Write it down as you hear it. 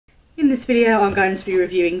this video I'm going to be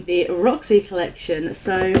reviewing the Roxi collection,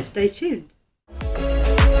 so stay tuned.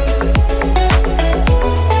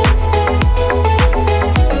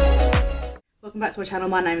 Welcome back to our channel.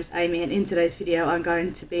 My name is Amy, and in today's video I'm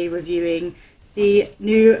going to be reviewing the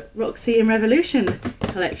new Roxi and Revolution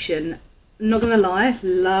collection. I'm not gonna lie,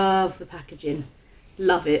 love the packaging,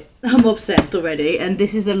 love it. I'm obsessed already, and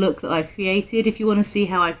this is a look that I created. If you want to see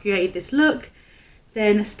how I created this look,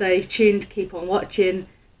 then stay tuned, keep on watching.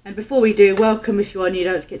 And before we do, welcome if you are new,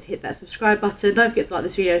 don't forget to hit that subscribe button. Don't forget to like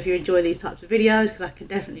this video if you enjoy these types of videos, because I can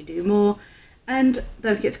definitely do more. And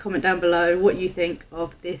don't forget to comment down below what you think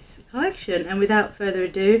of this collection. And without further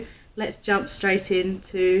ado, let's jump straight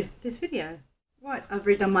into this video. Right, I've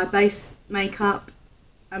redone my base makeup.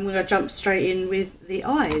 I'm going to jump straight in with the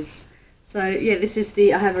eyes. So yeah, this is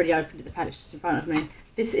the, I have already opened it, the palette just in front of me.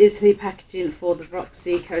 This is the packaging for the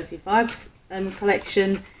Roxi Cosy Vibes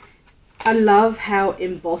collection. I love how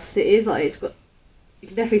embossed it is. Like, it's got, you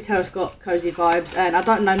can definitely tell it's got cozy vibes. And I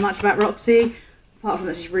don't know much about Roxi, apart from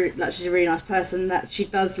that she's a really nice person, that she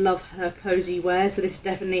does love her cozy wear. So this is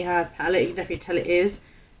definitely her palette. You can definitely tell it is.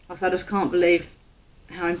 Like, I just can't believe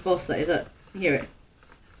how embossed that is. Look, hear it.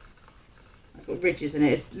 It's got ridges in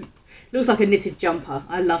it. It looks like a knitted jumper.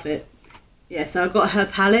 I love it. Yeah, so I've got her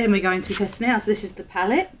palette and we're going to be testing it out. So this is the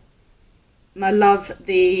palette. And I love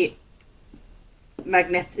the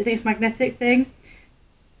magnetic, I think it's magnetic thing.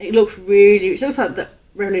 It looks really, it looks like the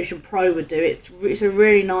Revolution Pro would do. It's a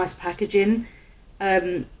really nice packaging.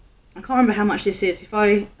 I can't remember how much this is. If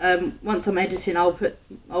I once I'm editing, I'll put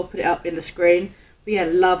it up in the screen. But yeah,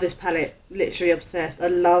 love this palette. Literally obsessed. I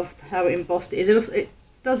love how embossed it is. It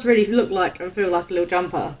does really look like and feel like a little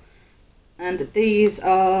jumper. And these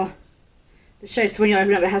are the shades. So when you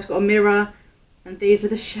open it up, it has got a mirror, and these are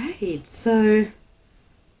the shades. So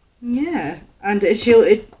yeah. And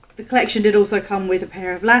the collection did also come with a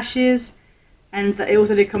pair of lashes, and it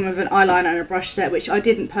also did come with an eyeliner and a brush set, which I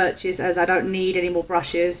didn't purchase as I don't need any more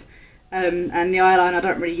brushes. And the eyeliner, I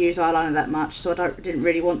don't really use eyeliner that much, so I didn't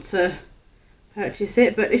really want to purchase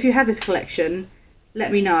it. But if you have this collection,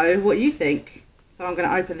 let me know what you think. So I'm going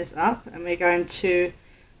to open this up, and we're going to,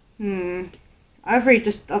 I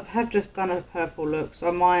have just done a purple look, so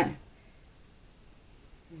I might.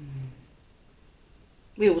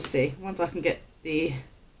 We will see once I can get the.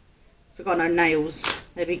 I've got no nails.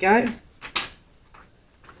 There we go.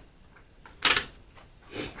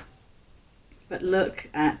 But look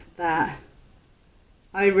at that.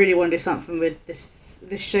 I really want to do something with this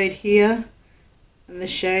shade here and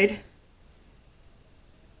this shade.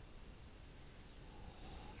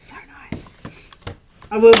 So nice.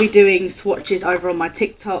 I will be doing swatches over on my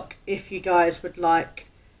TikTok if you guys would like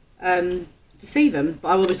to see them. But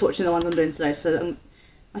I will be swatching the ones I'm doing today. So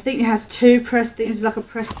I think it has two pressed things. It's like a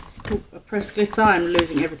pressed glitter. I'm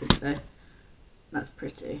losing everything today. That's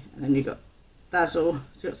pretty. And then you've got dazzle. So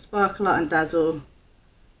you've got sparkler and dazzle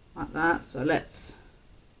like that. So let's,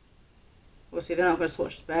 obviously they're not going to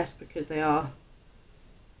swatch the best because they are,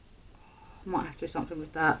 I might have to do something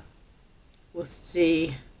with that. We'll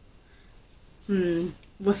see. Well,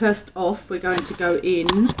 first off, we're going to go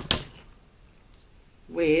in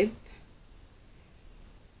with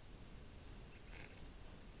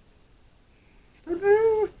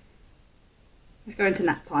let's go into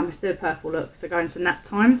nap time. Let's do a purple look. So go into nap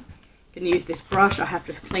time. You can use this brush. I have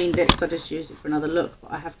just cleaned it because I just used it for another look,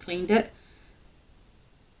 but I have cleaned it.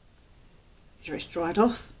 Make sure it's dried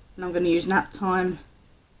off. And I'm going to use nap time.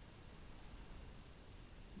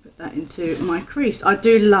 Put that into my crease. I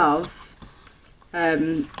do love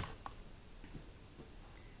the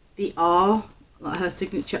R, like her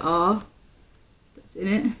signature R that's in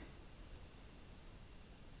it.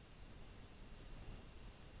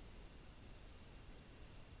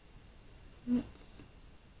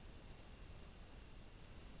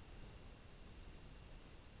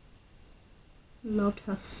 Loved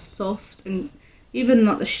how soft, and even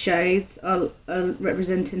like the shades are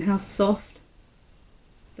representing how soft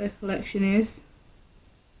their collection is.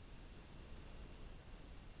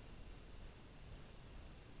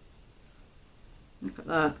 Look at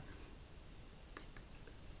that.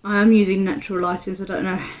 I am using natural lighting, so I don't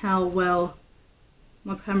know how well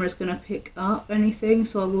my camera is going to pick up anything,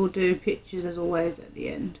 so I will do pictures as always at the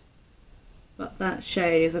end. But that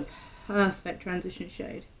shade is a perfect transition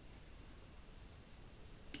shade.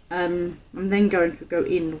 I'm then going to go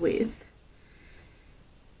in with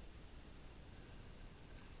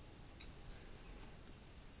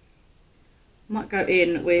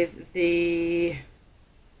the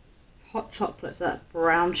hot chocolate, so that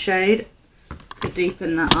brown shade, to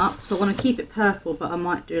deepen that up. So I want to keep it purple, but I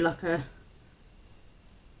might do like a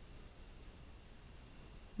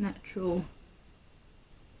natural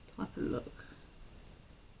type of look.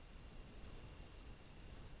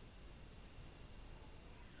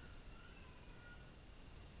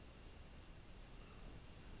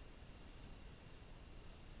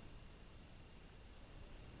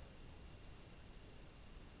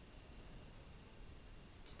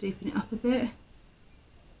 Deepen it up a bit.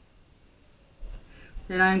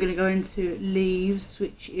 Then I'm going to go into Leaves,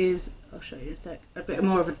 which is, I'll show you in a sec, a bit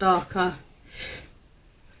more of a darker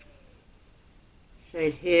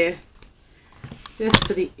shade here, just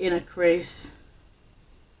for the inner crease.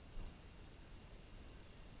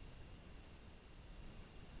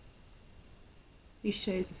 These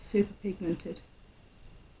shades are super pigmented.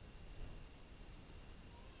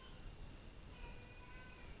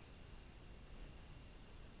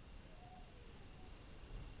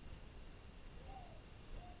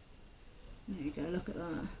 There you go, look at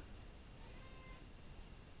that.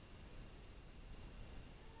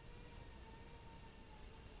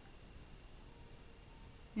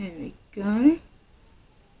 There we go.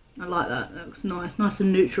 I like that, that looks nice. Nice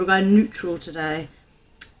and neutral, going neutral today.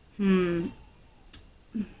 What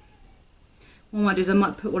I might do is I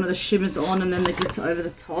might put one of the shimmers on and then the glitter over the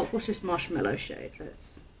top. What's this marshmallow shade?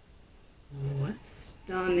 Let's... Oh, that's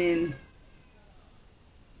stunning.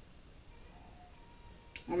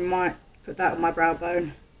 I might put that on my brow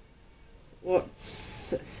bone. Let's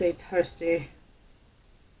see, Toasty.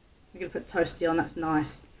 I'm going to put Toasty on, that's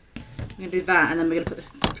nice. I'm going to do that and then we're going to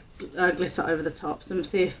put the glitter over the top. So let's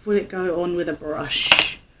see if will it go on with a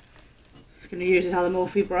brush. I'm just going to use this other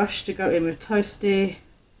Morphe brush to go in with Toasty.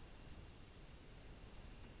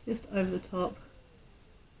 Just over the top.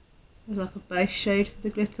 There's like a base shade for the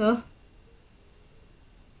glitter.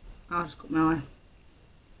 Oh, I just got my eye.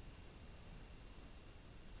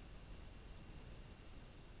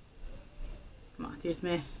 Might use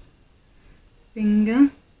my finger.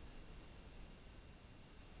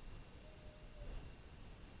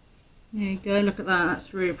 There you go, look at that,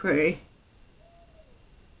 that's really pretty.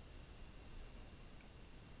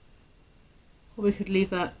 Or we could leave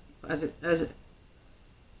that as it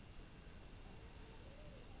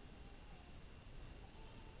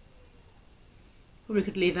probably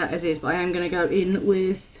could leave that as is, but I am going to go in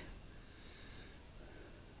with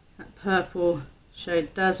that purple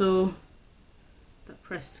shade Dazzle, that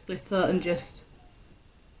pressed glitter, and just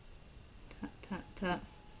tap, tap, tap.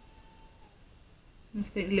 I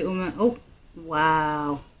think little man, oh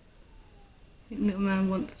wow, I think little man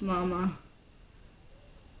wants mama.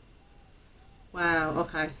 Wow,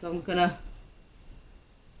 okay, so I'm gonna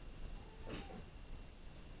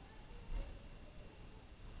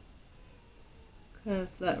curve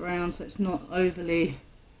that round so it's not overly,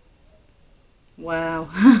 wow.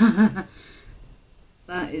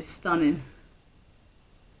 That is stunning.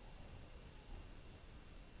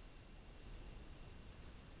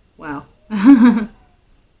 Wow.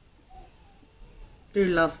 Do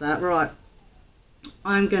love that. Right,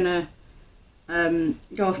 I'm gonna go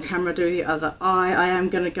off camera, do the other eye. I am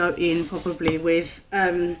gonna go in probably with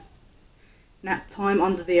Nap Time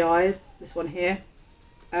under the eyes, this one here.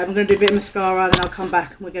 I'm going to do a bit of mascara, then I'll come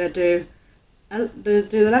back and we're going to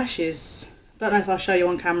do the lashes. Don't know if I'll show you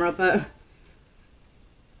on camera, but I'm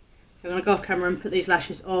going to go off camera and put these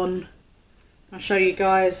lashes on. I'll show you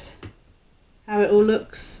guys how it all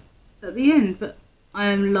looks at the end, but I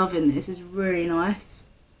am loving this. It's really nice.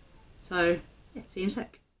 So, yeah, see you in a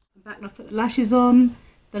sec. I'm back and I've put the lashes on.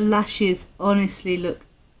 The lashes honestly look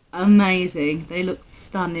amazing. They look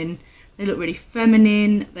stunning. They look really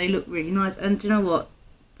feminine. They look really nice. And do you know what?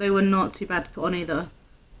 They were not too bad to put on either.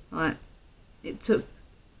 Like, it took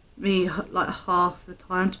me like half the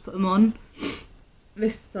time to put them on.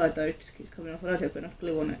 This side though just keeps coming off. I don't think I put enough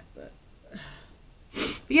glue on it, but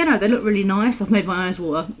yeah, no, they look really nice. I've made my eyes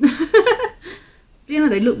water. But you know,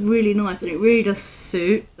 they look really nice, and it really does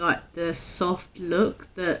suit like the soft look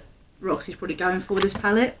that Roxy's probably going for with this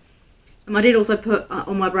palette. And I did also put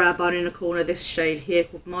on my brow bone in a corner this shade here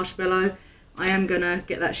called Marshmallow. I am gonna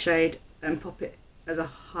get that shade and pop it as a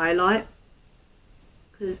highlight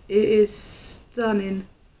because it is stunning.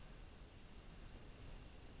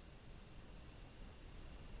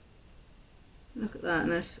 Look at that,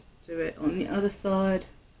 and let's do it on the other side.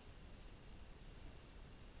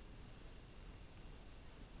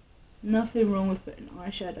 Nothing wrong with putting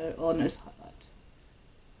eyeshadow on as highlight.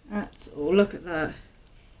 That's all. Look at that.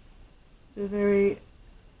 It's a very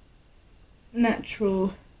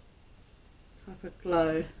natural type of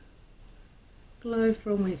glow. Glow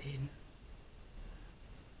from within.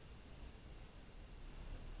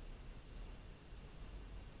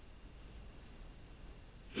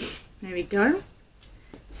 There we go.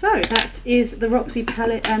 So that is the Roxi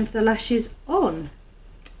palette and the lashes on.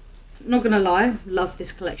 Not gonna lie, love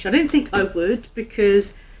this collection. I didn't think I would,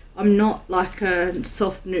 because I'm not like a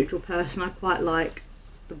soft neutral person. I quite like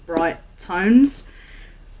the bright tones,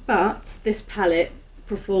 but this palette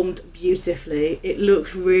performed beautifully. It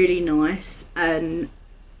looked really nice, and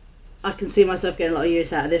I can see myself getting a lot of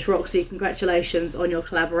use out of this. Roxi, congratulations on your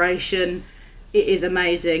collaboration. It is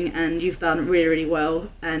amazing, and you've done really, really well,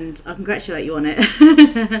 and I congratulate you on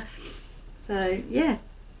it. So yeah,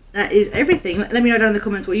 that is everything. Let me know down in the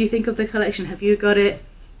comments what you think of the collection. Have you got it?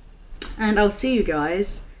 And I'll see you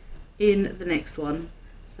guys in the next one.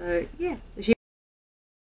 So yeah,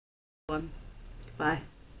 bye.